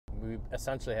We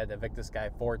essentially had to evict this guy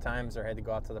 4 times, or had to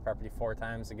go out to the property 4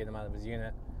 times to get him out of his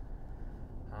unit.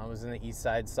 I was in the east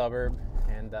side suburb,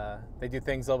 and they do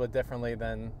things a little bit differently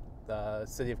than the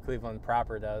city of Cleveland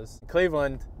proper does. In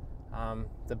Cleveland,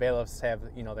 the bailiffs have,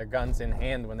 their guns in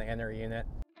hand when they enter a unit.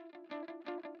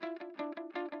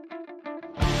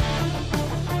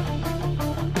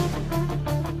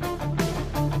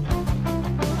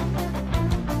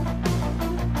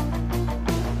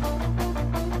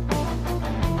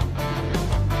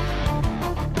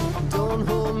 Don't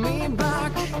hold me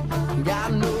back.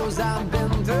 God knows I've been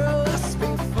through this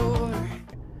before.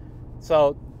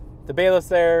 So the bailiff's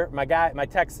there, my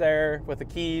tech's there with the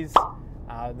keys.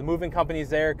 The moving company's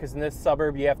there because in this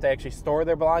suburb you have to actually store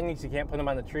their belongings. You can't put them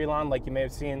on the tree lawn like you may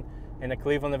have seen in a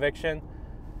Cleveland eviction.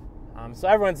 So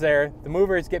everyone's there. The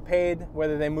movers get paid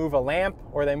whether they move a lamp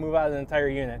or they move out an entire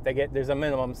unit. There's a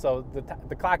minimum, so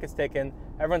the clock is ticking.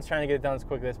 Everyone's trying to get it done as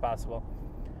quickly as possible.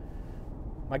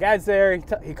 My guy's there.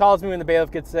 He calls me when the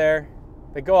bailiff gets there.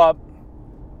 They go up.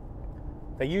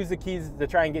 They use the keys to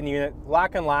try and get in the unit.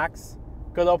 Lock unlocks.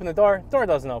 Go to open the door. Door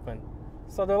doesn't open.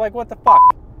 So they're like, what the fuck?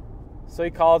 So he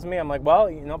calls me. I'm like, well,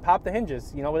 pop the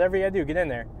hinges. Whatever you gotta do, get in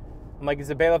there. I'm like, is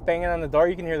the bailiff banging on the door?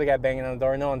 You can hear the guy banging on the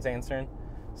door. No one's answering.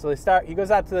 So he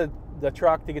goes out to the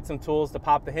truck to get some tools to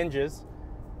pop the hinges.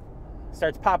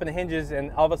 Starts popping the hinges,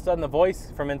 and all of a sudden the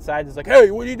voice from inside is like,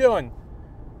 hey, what are you doing?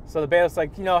 So the bailiff's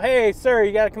like, hey, sir,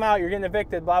 you gotta come out. You're getting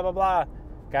evicted, blah, blah, blah.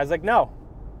 Guy's like, no.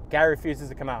 Guy refuses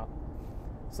to come out.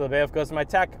 So the bailiff goes to my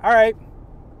tech. All right,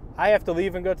 I have to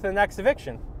leave and go to the next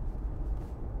eviction.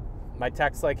 My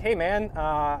tech's like, hey, man,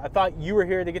 I thought you were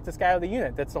here to get this guy out of the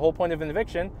unit. That's the whole point of an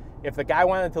eviction. If the guy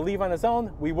wanted to leave on his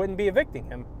own, we wouldn't be evicting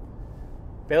him.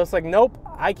 Bailiff's like, nope,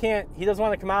 I can't. He doesn't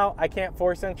want to come out. I can't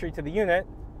force entry to the unit.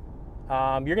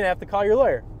 You're going to have to call your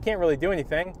lawyer. Can't really do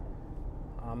anything.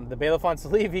 The bailiff wants to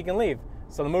leave, he can leave.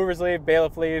 So the movers leave,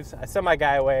 bailiff leaves. I send my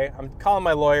guy away. I'm calling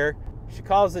my lawyer. She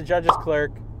calls the judge's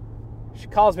clerk. She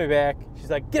calls me back. She's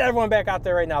like, get everyone back out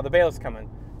there right now. The bailiff's coming.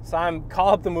 So call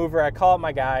up the mover. I call up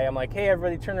my guy. I'm like, hey,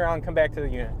 everybody, turn around and come back to the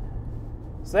unit.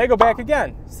 So they go back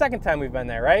again. Second time we've been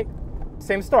there, right?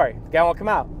 Same story. The guy won't come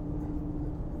out.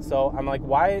 So I'm like,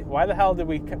 why the hell did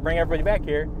we bring everybody back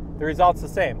here? The result's the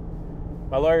same.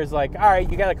 My lawyer's like, all right,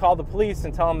 you got to call the police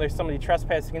and tell them there's somebody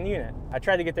trespassing in the unit. I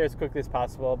tried to get there as quickly as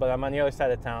possible, but I'm on the other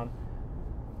side of town.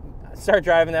 I start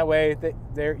driving that way.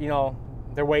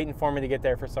 They're waiting for me to get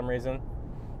there for some reason.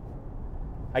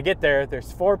 I get there.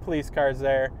 There's 4 police cars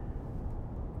there.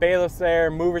 Bailiffs there.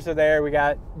 Movers are there. We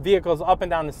got vehicles up and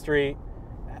down the street.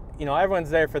 Everyone's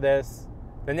there for this.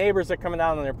 The neighbors are coming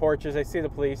down on their porches. They see the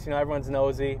police. Everyone's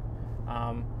nosy.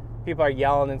 People are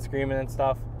yelling and screaming and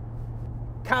stuff.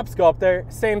 Cops go up there.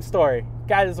 Same story.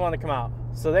 Guy doesn't want to come out.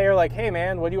 So they are like, hey,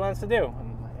 man, what do you want us to do?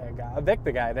 I'm like, I got to evict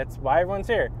the guy. That's why everyone's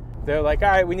here. They're like, all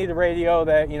right, we need a radio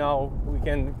that, we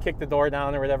can kick the door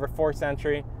down or whatever, force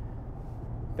entry.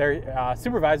 Their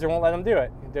supervisor won't let them do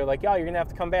it. They're like, yo, you're going to have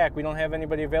to come back. We don't have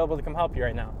anybody available to come help you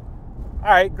right now. All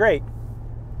right, great.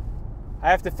 I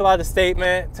have to fill out a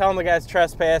statement, tell them the guy's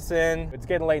trespassing. It's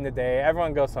getting late in the day.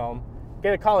 Everyone goes home.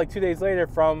 Get a call like 2 days later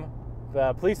from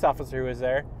the police officer who was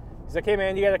there. He's like, hey,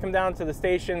 man, you got to come down to the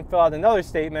station, fill out another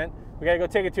statement. We got to go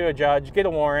take it to a judge, get a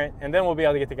warrant, and then we'll be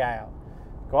able to get the guy out.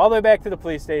 Go all the way back to the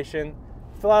police station,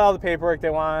 fill out all the paperwork they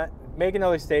want, make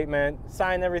another statement,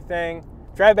 sign everything,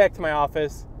 drive back to my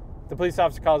office. The police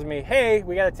officer calls me, hey,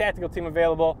 we got a tactical team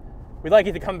available. We'd like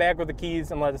you to come back with the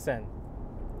keys and let us in.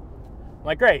 I'm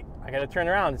like, great. I got to turn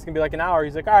around. It's going to be like an hour.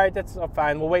 He's like, all right, that's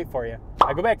fine. We'll wait for you.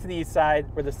 I go back to the east side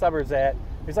where the suburb's at.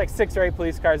 There's like 6 or 8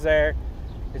 police cars there.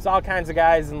 There's all kinds of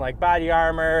guys in like body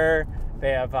armor.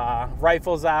 They have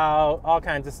rifles out, all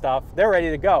kinds of stuff. They're ready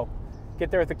to go.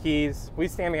 Get there with the keys. We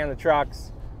stand behind the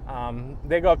trucks.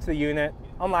 They go up to the unit,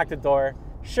 unlock the door.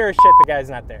 Sure as shit, the guy's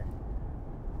not there.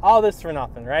 All this for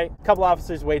nothing, right? A couple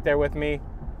officers wait there with me.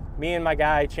 Me and my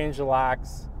guy change the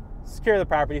locks, secure the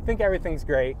property, think everything's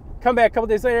great. Come back a couple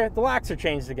days later, the locks are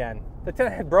changed again. The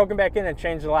tenant had broken back in and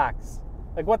changed the locks.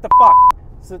 Like, what the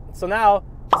fuck? So now,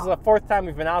 this is the 4th time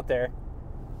we've been out there.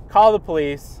 Call the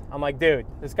police. I'm like, dude,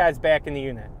 this guy's back in the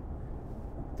unit.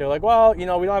 They're like, well, we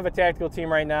don't have a tactical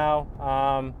team right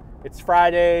now. It's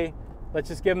Friday. Let's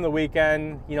just give him the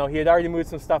weekend. He had already moved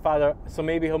some stuff out, so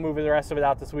maybe he'll move the rest of it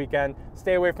out this weekend.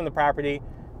 Stay away from the property.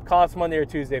 Call us Monday or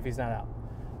Tuesday if he's not out.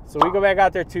 So we go back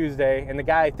out there Tuesday, and the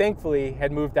guy, thankfully,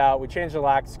 had moved out. We changed the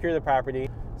lock, secure the property.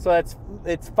 So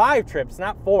it's 5 trips,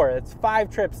 not 4. It's 5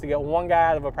 trips to get one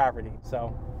guy out of a property.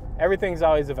 So everything's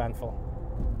always eventful.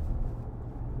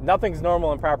 Nothing's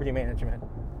normal in property management.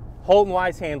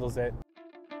 HoltonWise handles it.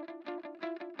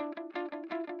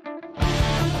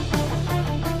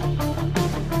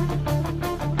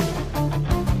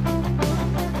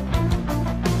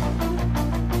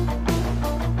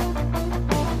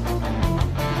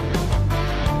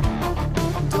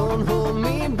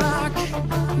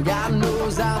 God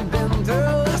knows I've been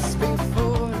through this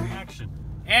before. Action.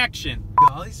 Action.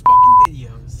 All these fucking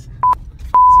videos. What the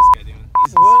fuck is this guy doing?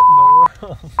 Jesus. What in the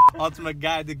world? Ultimate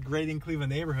guide to grading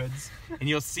Cleveland neighborhoods. And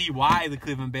you'll see why the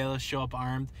Cleveland bailiffs show up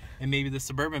armed and maybe the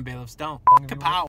suburban bailiffs don't. Kapow.